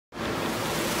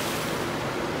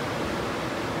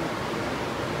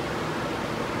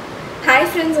Hi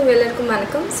friends, welcome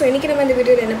வணக்கம். So இன்னைக்கு நம்ம இந்த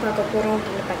வீடியோல என்ன பார்க்க போறோம்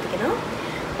அப்படினு பாத்தீங்கன்னா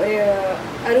ஒரு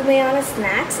அருமையான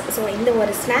ஸ்நாக்ஸ். So இந்த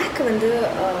ஒரு ஸ்நாக் வந்து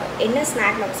என்ன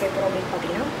ஸ்நாக் நம்ம செய்ய போறோம் அப்படினு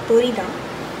பாத்தீங்கன்னா பொரி தான்.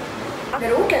 அந்த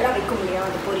ரோட்ல எல்லாம் விக்கும் இல்லையா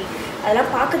அந்த பொரி.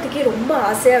 அதெல்லாம் பார்க்கிறதுக்கே ரொம்ப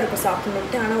ஆசையா இருக்கும்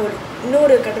சாப்பிடணும்னு. ஆனா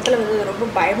இன்னொரு கட்டத்துல வந்து ரொம்ப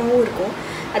பயமாவும் இருக்கும்.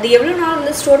 அது எவ்வளவு நாள்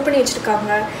வந்து ஸ்டோர் பண்ணி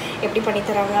வச்சிருக்காங்க, எப்படி பண்ணி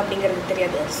தராங்க அப்படிங்கிறது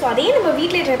தெரியாது. ஸோ அதையே நம்ம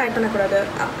வீட்டிலே ட்ரை பண்ணக்கூடாது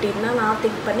அப்படின்னு நான்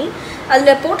திங்க் பண்ணி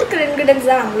அதில் போட்டிருக்கிற இன்க்ரீடியன்ஸ்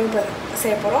தான் நம்மளும்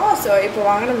செய்ய போகிறோம். ஸோ இப்போ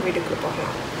வாங்க நம்ம வீட்டுக்குள்ளே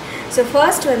போகலாம். ஸோ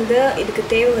ஃபர்ஸ்ட் வந்து இதுக்கு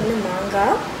தேவை வந்து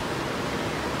மாங்காய்,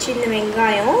 சின்ன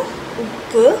வெங்காயம்,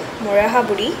 உப்பு, மிளகா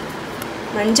பொடி,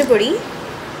 மஞ்சள் பொடி,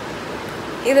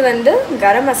 இது வந்து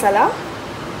கரம் மசாலா.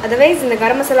 அதர்வைஸ் இந்த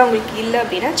கரம் மசாலா உங்களுக்கு இல்லை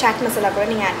அப்படின்னா சாட் மசாலா கூட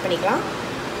நீங்கள் ஆட் பண்ணிக்கலாம்.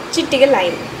 சிட்டிகை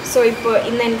லைம். ஸோ இப்போ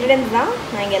இந்த இன்க்ரீடியன்ஸ் தான்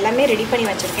நான் இங்கே எல்லாமே ரெடி பண்ணி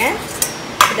வச்சுருக்கேன்.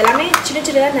 இதெல்லாமே சின்ன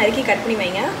சின்னதாக நறுக்கி கட் பண்ணி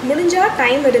வைங்க. முடிஞ்சால்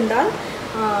டைம் இருந்தால்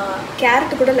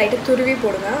கேரட்டு கூட லைட்டாக துருவி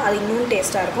போடுங்க, அது இன்னும்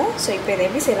டேஸ்ட்டாக இருக்கும். ஸோ இப்போ இதை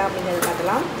எப்படி செய்யலாம் அப்படிங்கிறது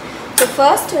பார்க்கலாம். ஸோ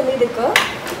ஃபர்ஸ்ட் வந்து இதுக்கு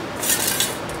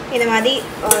இந்த மாதிரி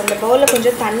இந்த பவுலில்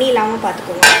கொஞ்சம் தண்ணி இல்லாமல்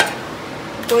பார்த்துக்கோங்க.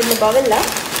 இப்போது இந்த பவுலில்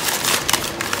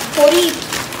பொரி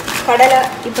கடலை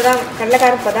இப்போ தான்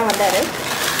கடலைக்காரர் இப்போ தான் வந்தார்.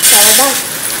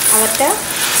 அவர்கிட்ட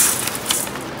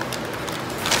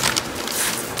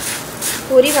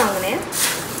பொரி வாங்கினேன்.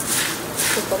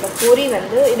 இப்போ இந்த பொரி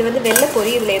வந்து இது வந்து வெள்ளை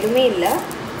பொரி, இதில் எதுவுமே இல்லை,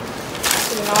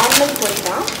 இது நார்மல் பொரி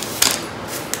தான்.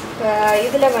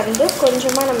 இதில் வந்து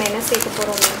கொஞ்சமாக நம்ம என்ன சேர்க்க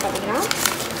போகிறோம் அப்படின்னு பார்த்தீங்கன்னா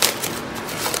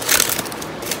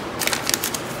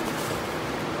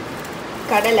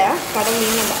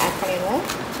கடலையும் நம்ம ஆட் பண்ணிடுவோம்.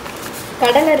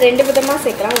 கடலை ரெண்டு விதமாக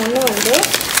சேர்க்கலாம். ஒன்று வந்து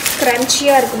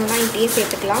க்ரன்ச்சியாக இருக்கணும்னா இப்படியே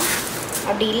சேர்த்துக்கலாம்.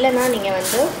 அப்படி இல்லைன்னா நீங்கள்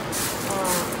வந்து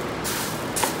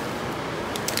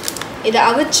இதை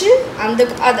அவிச்சு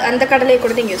அந்த கடலையை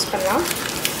கூட நீங்கள் யூஸ் பண்ணலாம்.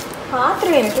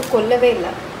 பாத்திரம் எனக்கு கொல்லவே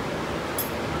இல்லை.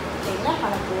 என்ன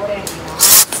பண்ண போகிறேன் அப்படின்னா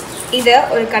இதை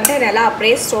ஒரு கண்டெய்னரில்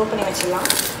அப்படியே ஸ்டோர் பண்ணி வச்சிடலாம்.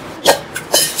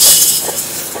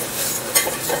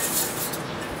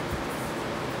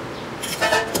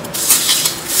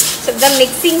 ஸோ இதுதான்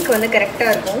மிக்சிங்க்கு வந்து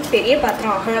கரெக்டாக இருக்கும். பெரிய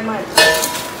பாத்திரம் அகலமாக இருக்கும்.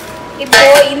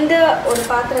 இப்போது இந்த ஒரு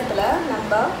பாத்திரத்தில்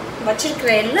நம்ம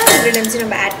வச்சுருக்கிற எல்லா இன்க்ரீடியன்ஸையும்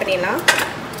நம்ம ஆட் பண்ணிடலாம்.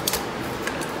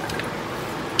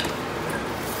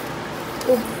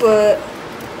 உப்பு,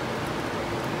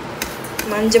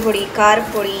 மஞ்சள் பொடி,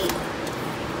 காரப்பொடி,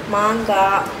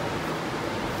 மாங்காய்,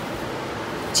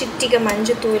 சிட்டிகை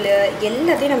மஞ்சத்தூள்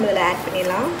எல்லாத்தையும் நம்ம இதில் ஆட்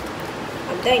பண்ணிடலாம்.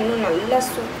 அதுதான் இன்னும் நல்லா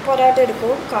சூப்பராக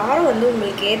இருக்கும். காரம் வந்து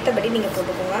உங்களுக்கு ஏற்றபடி நீங்கள்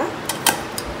போட்டுக்கோங்க.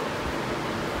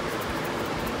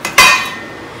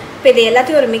 இப்போ இது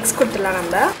எல்லாத்தையும் ஒரு மிக்ஸ் கொடுத்துடலாம்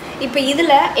நம்ம. இப்போ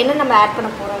இதில் என்ன நம்ம ஆட்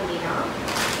பண்ண போகிறோம் அப்படின்னா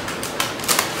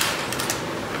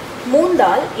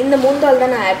மூந்தால். இந்த மூந்தால்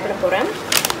தான் நான் ஆட் பண்ண போகிறேன்.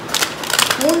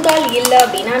 மூந்தால் இல்லை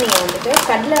அப்படின்னா நீங்கள் வந்துட்டு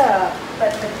கடலை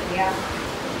பருப்பு இல்லையா,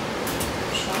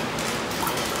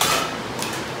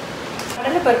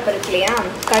 கடலை பருப்பு இருக்கு இல்லையா,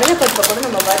 கடலை பருப்பை கூட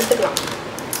நம்ம வறுத்துக்கலாம்.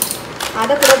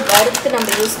 அதை கூட வறுத்து நம்ம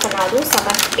யூஸ் பண்ணாலும்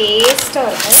செம்ம டேஸ்ட்டாக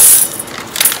இருக்கும்.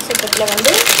 ஸோ இப்போ இதில்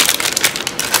வந்து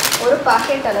ஒரு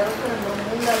பாக்கெட் அளவுக்கு நம்ம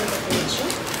மூந்தால் வச்சு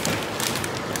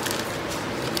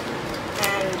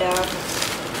அண்ட்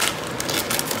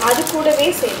அது கூடவே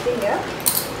சேர்த்துங்க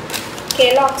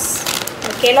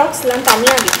கெலாக்ஸ்லாம்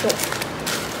தனியாக விற்கும்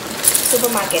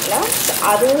சூப்பர் மார்க்கெட்டில்.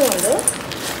 அதுவும் வந்து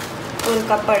ஒரு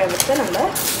கப் அளவுக்கு நம்ம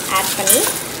ஆட் பண்ணி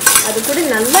அது கூட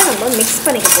நல்லா நம்ம மிக்ஸ்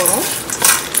பண்ணிக்க போகிறோம்.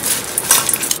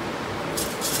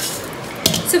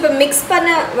 ஸோ இப்போ மிக்ஸ் பண்ண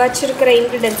வச்சுருக்கிற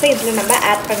இன்க்ரீடியன்ஸை இதில் நம்ம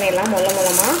ஆட் பண்ணிடலாம்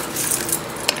மூலமாக.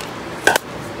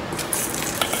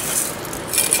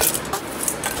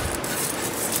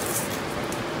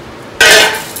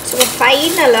 ஸோ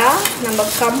ஃபைனலாக நம்ம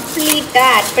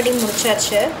கம்ப்ளீட்டாக ஆட் பண்ணி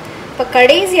முடிச்சாச்சு. இப்போ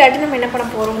கடைசியாட்டு நம்ம என்ன பண்ண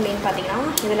போகிறோம் அப்படின்னு பார்த்தீங்கன்னா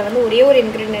இதில் வந்து ஒரே ஒரு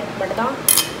இன்க்ரீடியன்ட் மட்டும் தான்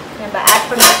நம்ம ஆட்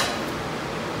பண்ணோம்,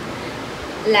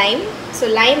 லைம். ஸோ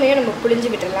லைமையும் நம்ம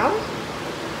புழிஞ்சு விட்டுடலாம்.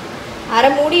 அரை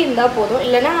மூடி இருந்தால் போதும்,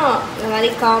 இல்லைன்னா இந்த மாதிரி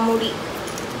காமூடி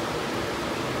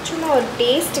சும்மா ஒரு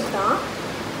டேஸ்ட்டுக்கு தான்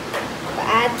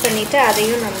ஆட் பண்ணிவிட்டு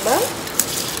அதையும் நம்ம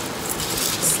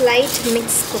ஸ்லைட்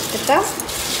மிக்ஸ் கொடுத்துட்டா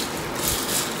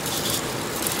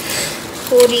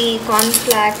பொரி,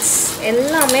 கார்ன்ஃப்ளாக்ஸ்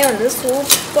எல்லாமே வந்து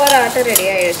சூப்பராக ரெடி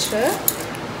ஆகிடுச்சு.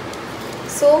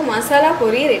 ஸோ மசாலா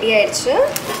பொரி ரெடி ஆகிடுச்சு.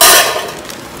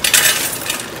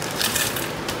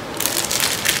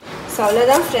 ஸோ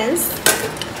அவ்வளோதான் ஃப்ரெண்ட்ஸ்,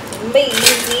 ரொம்ப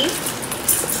ஈஸி.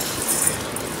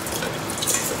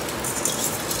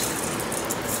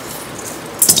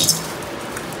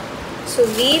 ஸோ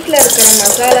வீட்டில் இருக்கிற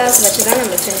மசாலாஸ் வச்சு தான்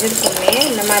நம்ம செஞ்சுருக்கோமே.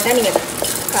 இந்த மாதிரி தான் நீங்கள்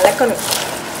கலக்கணும்,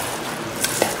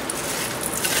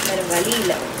 வேறு வழி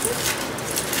இல்லை.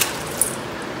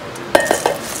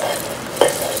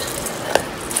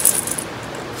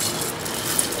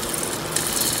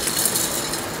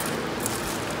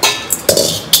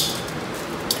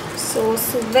 ஸோ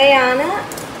சுவையான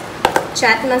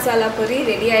சாட் மசாலா பொரி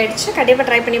ரெடி ஆகிடுச்சு. கண்டிப்பாக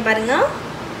ட்ரை பண்ணி பாருங்கள்.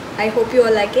 I hope you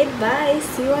all like it. Bye.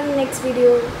 See you on the next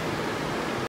video.